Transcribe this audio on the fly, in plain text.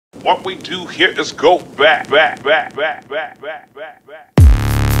What we do here is go back.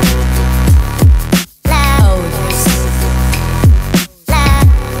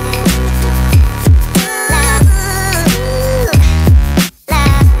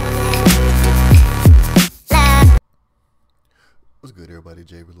 What's good, everybody?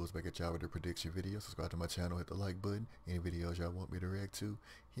 JB Lewis back at y'all with a prediction video. Subscribe to my channel, hit the like button. Any videos y'all want me to react to,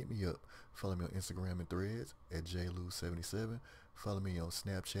 hit me up. Follow me on Instagram and Threads at JLewis77. Follow me on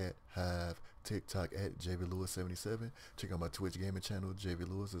Snapchat, Hive, TikTok at JBLewis77. Check out my Twitch gaming channel, JB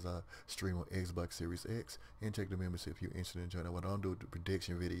Lewis, as I stream on Xbox Series X. And check the membership if you're interested in joining. What I'm doing the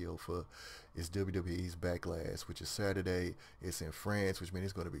prediction video for is WWE's Backlash, which is Saturday. It's in France, which means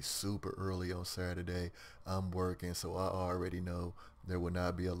it's going to be super early on Saturday. I'm working, so I already know there will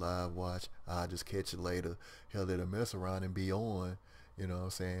not be a live watch. I'll just catch it later. Hell, it'll mess around and be on, you know what I'm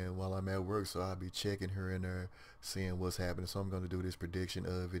saying, while I'm at work, so I'll be checking here and there, seeing what's happening. So I'm going to do this prediction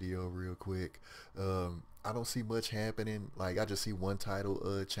video real quick. I don't see much happening. Like, I just see one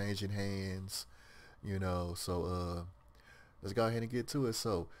title changing hands, you know, so let's go ahead and get to it.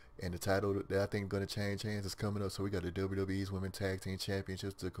 So, and the title that I think is going to change hands is coming up. So we got the WWE's Women's Tag Team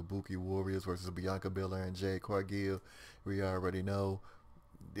Championships, the Kabuki Warriors versus Bianca Belair and Jade Cargill. We already know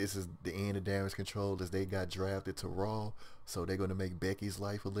this is the end of Damage Control, as they got drafted to Raw. So they're going to make Becky's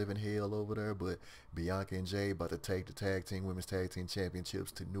life a living hell over there. But Bianca and Jade about to take the Women's Tag Team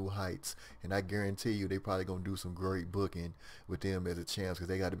Championships to new heights. And I guarantee you they probably going to do some great booking with them as a champs, because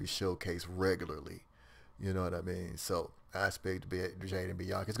they got to be showcased regularly. You know what I mean? So I expect Jade and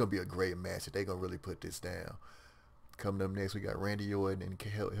Bianca. It's going to be a great match. They're going to really put this down. Coming up next, we got Randy Orton and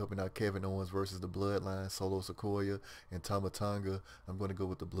helping out Kevin Owens versus the Bloodline, Solo Sikoa and Tama Tonga. I'm going to go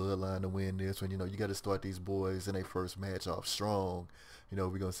with the Bloodline to win this one. You know, you got to start these boys in their first match off strong. You know,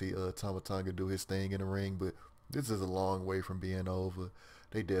 we're going to see Tama Tonga do his thing in the ring, but this is a long way from being over.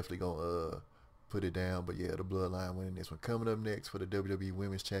 They definitely going to put it down. But yeah, the Bloodline winning this one. Coming up next for the WWE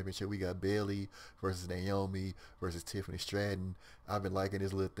Women's Championship, we got Bayley versus Naomi versus Tiffany Stratton. I've been liking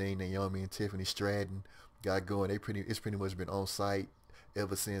this little thing Naomi and Tiffany Stratton got going. It's pretty much been on site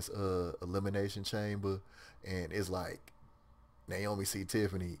ever since Elimination Chamber, and it's like Naomi see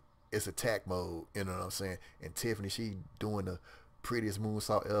Tiffany, it's attack mode, you know what I'm saying? And Tiffany, she doing the prettiest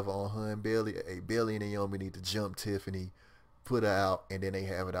moonsault ever on her and Bayley. Hey, Bayley and Naomi need to jump Tiffany, put her out, and then they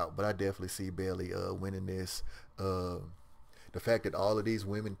have it out. But I definitely see Bayley winning this. The fact that all of these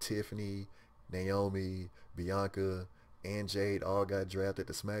women, Tiffany, Naomi, Bianca, and Jade, all got drafted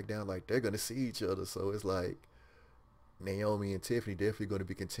to SmackDown, like, they're going to see each other. So it's like Naomi and Tiffany definitely going to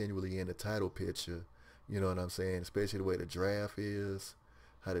be continually in the title picture. You know what I'm saying? Especially the way the draft is,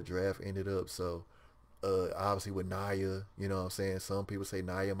 how the draft ended up. So obviously with Nia, you know what I'm saying? Some people say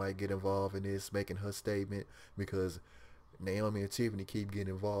Nia might get involved in this, making her statement, because Naomi and Tiffany keep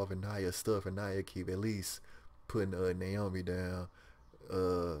getting involved in Nia's stuff, and Nia keep at least putting Naomi down.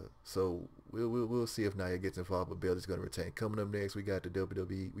 So we'll see if Nia gets involved, but Bayley's going to retain. Coming up next, we got the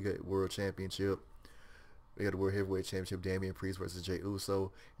WWE, we got World Championship. We got the World Heavyweight Championship, Damian Priest versus Jey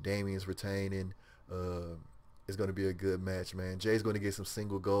Uso. Damian's retaining. It's going to be a good match, man. Jay's going to get some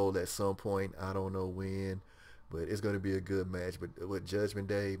single gold at some point. I don't know when, but it's going to be a good match. But with Judgment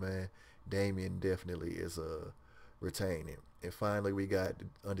Day, man, Damian definitely is retaining. And finally, we got the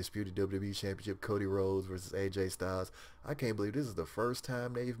undisputed WWE Championship, Cody Rhodes versus AJ Styles. I can't believe this is the first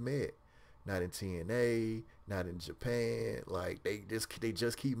time they've met. Not in TNA, not in Japan. Like, they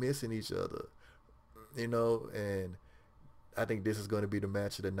just keep missing each other, you know. And I think this is going to be the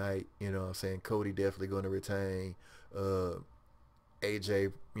match of the night. You know what I'm saying? Cody definitely going to retain.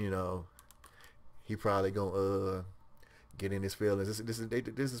 AJ, you know, he probably going to get in his feelings. This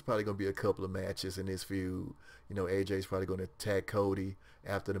is probably going to be a couple of matches in this feud. You know, AJ's probably going to attack Cody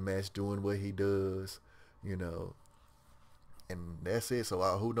after the match, doing what he does, you know. And that's it. So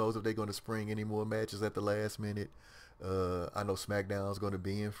who knows if they're going to spring any more matches at the last minute. I know SmackDown's going to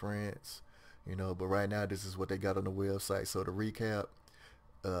be in France, you know, but right now this is what they got on the website. So to recap,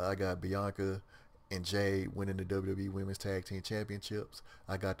 I got Bianca and Jade winning the WWE Women's Tag Team Championships.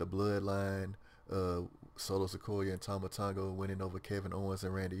 I got the Bloodline, Solo Sikoa and Tama Tonga winning over Kevin Owens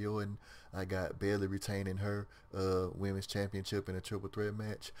and Randy Orton. I got Bayley retaining her Women's Championship in a triple threat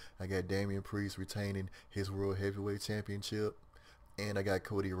match. I got Damian Priest retaining his World Heavyweight Championship. And I got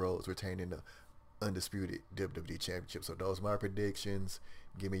Cody Rhodes retaining the undisputed WWE Championship. So those are my predictions.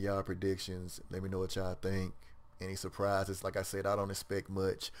 Give me y'all predictions. Let me know what y'all think. Any surprises? Like I said, I don't expect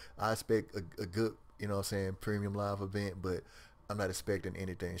much. I expect a good, you know what I'm saying, premium live event, but I'm not expecting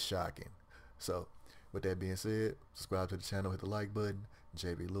anything shocking. So with that being said, subscribe to the channel, hit the like button.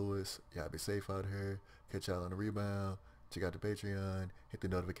 JB Lewis, y'all be safe out here. Catch y'all on the rebound. check out the Patreon, hit the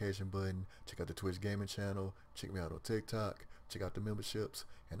notification button, check out the Twitch gaming channel, check me out on TikTok, check out the memberships,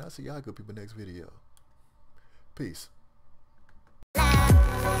 and I'll see y'all good people next video. Peace.